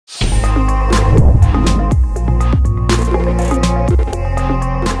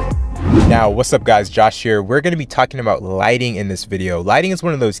Now, what's up guys, Josh here. We're going to be talking about lighting in this video. Lighting is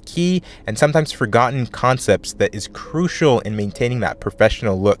one of those key and sometimes forgotten concepts that is crucial in maintaining that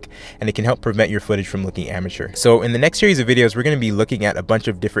professional look, and it can help prevent your footage from looking amateur. So in the next series of videos, we're going to be looking at a bunch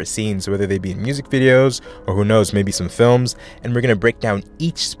of different scenes, whether they be in music videos or who knows, maybe some films, and we're going to break down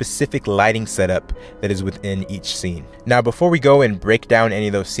each specific lighting setup that is within each scene. Now, before we go and break down any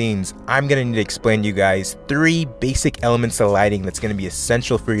of those scenes, I'm going to need to explain to you guys 3 basic elements of lighting that's going to be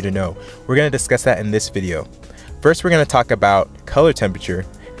essential for you to know. We're going to discuss that in this video. First, we're going to talk about color temperature.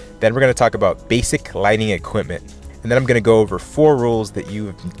 Then we're going to talk about basic lighting equipment. And then I'm going to go over 4 rules that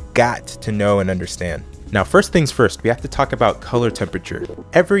you've got to know and understand. Now, first things first, we have to talk about color temperature.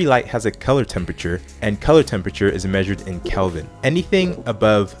 Every light has a color temperature, and color temperature is measured in Kelvin. Anything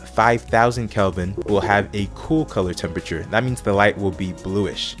above 5,000 Kelvin will have a cool color temperature. That means the light will be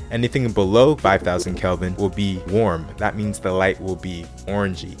bluish. Anything below 5,000 Kelvin will be warm. That means the light will be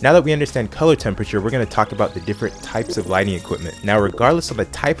orangey. Now that we understand color temperature, we're going to talk about the different types of lighting equipment. Now, regardless of the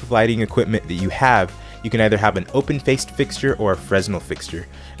type of lighting equipment that you have, you can either have an open-faced fixture or a Fresnal fixture.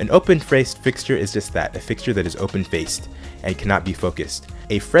 An open-faced fixture is just that, a fixture that is open-faced and cannot be focused.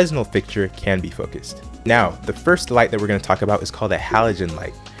 A Fresnal fixture can be focused. Now, the first light that we're going to talk about is called a halogen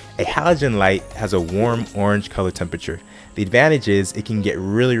light. A halogen light has a warm orange color temperature. The advantage is it can get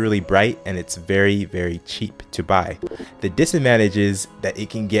really bright, and it's very cheap to buy. The disadvantage is that it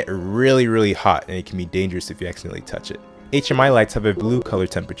can get really hot, and it can be dangerous if you accidentally touch it. HMI lights have a blue color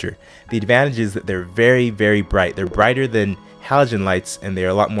temperature. The advantage is that they're very bright. They're brighter than halogen lights, and they're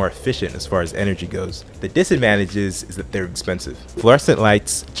a lot more efficient as far as energy goes. The disadvantage is that they're expensive. Fluorescent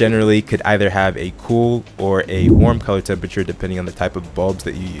lights generally could either have a cool or a warm color temperature depending on the type of bulbs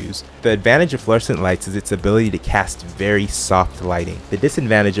that you use. The advantage of fluorescent lights is its ability to cast very soft lighting. The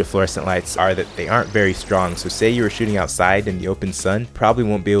disadvantage of fluorescent lights are that they aren't very strong. So say you were shooting outside in the open sun, probably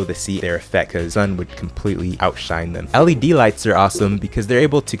won't be able to see their effect because the sun would completely outshine them. LED lights are awesome because they're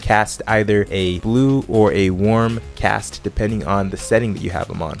able to cast either a blue or a warm cast depending on the setting that you have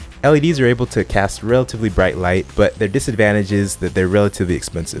them on. LEDs are able to cast relatively bright light, but their disadvantage is that they're relatively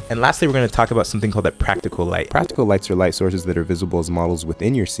expensive. And lastly, we're going to talk about something called a practical light. Practical lights are light sources that are visible as models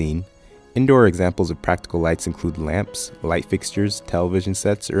within your scene. Indoor examples of practical lights include lamps, light fixtures, television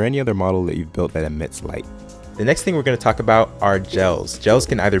sets, or any other model that you've built that emits light. The next thing we're going to talk about are gels. Gels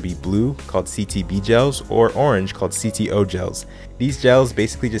can either be blue, called CTB gels, or orange, called CTO gels. These gels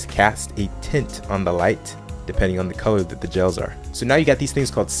basically just cast a tint on the light depending on the color that the gels are. So now you got these things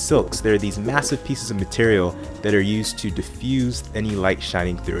called silks. They're these massive pieces of material that are used to diffuse any light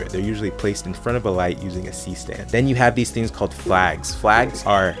shining through it. They're usually placed in front of a light using a C-stand. Then you have these things called flags. Flags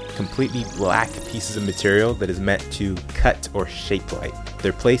are completely black pieces of material that is meant to cut or shape light.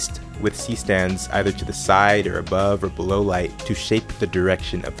 They're placed with C-stands either to the side or above or below light to shape the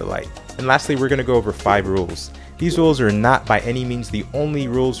direction of the light. And lastly, we're going to go over 5 rules. These rules are not by any means the only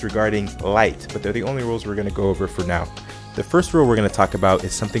rules regarding light, but they're the only rules we're going to go over for now. The first rule we're going to talk about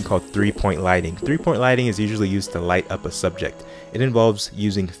is something called 3-point lighting. 3-point lighting is usually used to light up a subject. It involves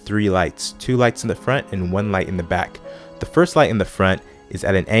using 3 lights, 2 lights in the front and 1 light in the back. The first light in the front is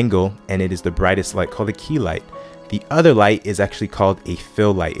at an angle, and it is the brightest light, called a key light. The other light is actually called a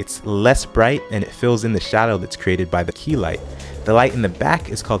fill light. It's less bright and it fills in the shadow that's created by the key light. The light in the back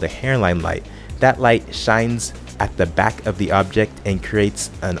is called a hairline light. That light shines at the back of the object and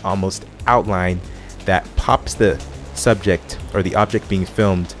creates an almost outline that pops the subject or the object being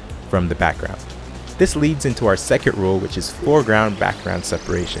filmed from the background. This leads into our second rule, which is foreground-background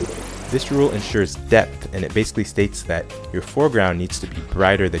separation. This rule ensures depth, and it basically states that your foreground needs to be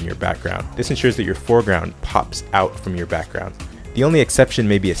brighter than your background. This ensures that your foreground pops out from your background. The only exception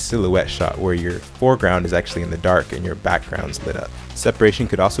may be a silhouette shot where your foreground is actually in the dark and your background's lit up. Separation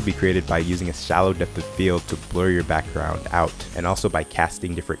could also be created by using a shallow depth of field to blur your background out, and also by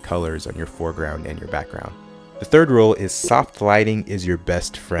casting different colors on your foreground and your background. The third rule is soft lighting is your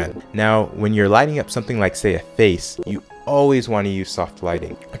best friend. Now, when you're lighting up something like, say, a face, you always want to use soft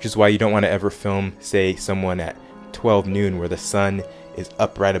lighting, which is why you don't want to ever film, say, someone at 12 noon where the sun is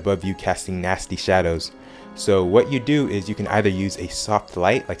up right above you casting nasty shadows. So what you do is you can either use a soft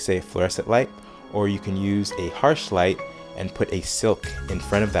light, like say a fluorescent light, or you can use a harsh light and put a silk in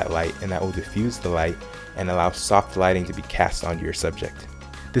front of that light, and that will diffuse the light and allow soft lighting to be cast onto your subject.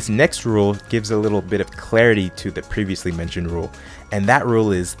 This next rule gives a little bit of clarity to the previously mentioned rule, and that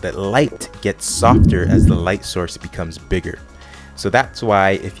rule is that light gets softer as the light source becomes bigger. So that's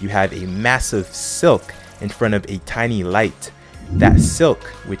why if you have a massive silk in front of a tiny light, that silk,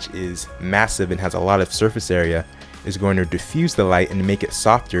 which is massive and has a lot of surface area, is going to diffuse the light and make it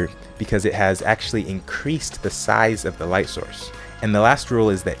softer because it has actually increased the size of the light source. And the last rule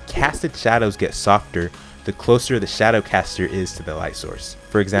is that casted shadows get softer the closer the shadow caster is to the light source.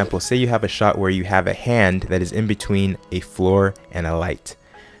 For example, say you have a shot where you have a hand that is in between a floor and a light.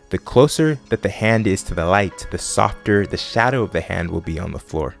 The closer that the hand is to the light, the softer the shadow of the hand will be on the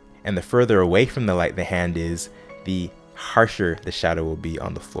floor. And the further away from the light the hand is, the harsher the shadow will be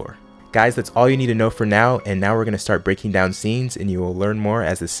on the floor. Guys, that's all you need to know for now, and now we're going to start breaking down scenes, and you will learn more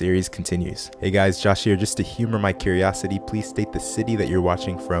as the series continues. Hey guys, Josh here. Just to humor my curiosity, please state the city that you're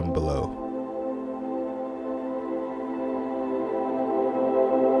watching from below.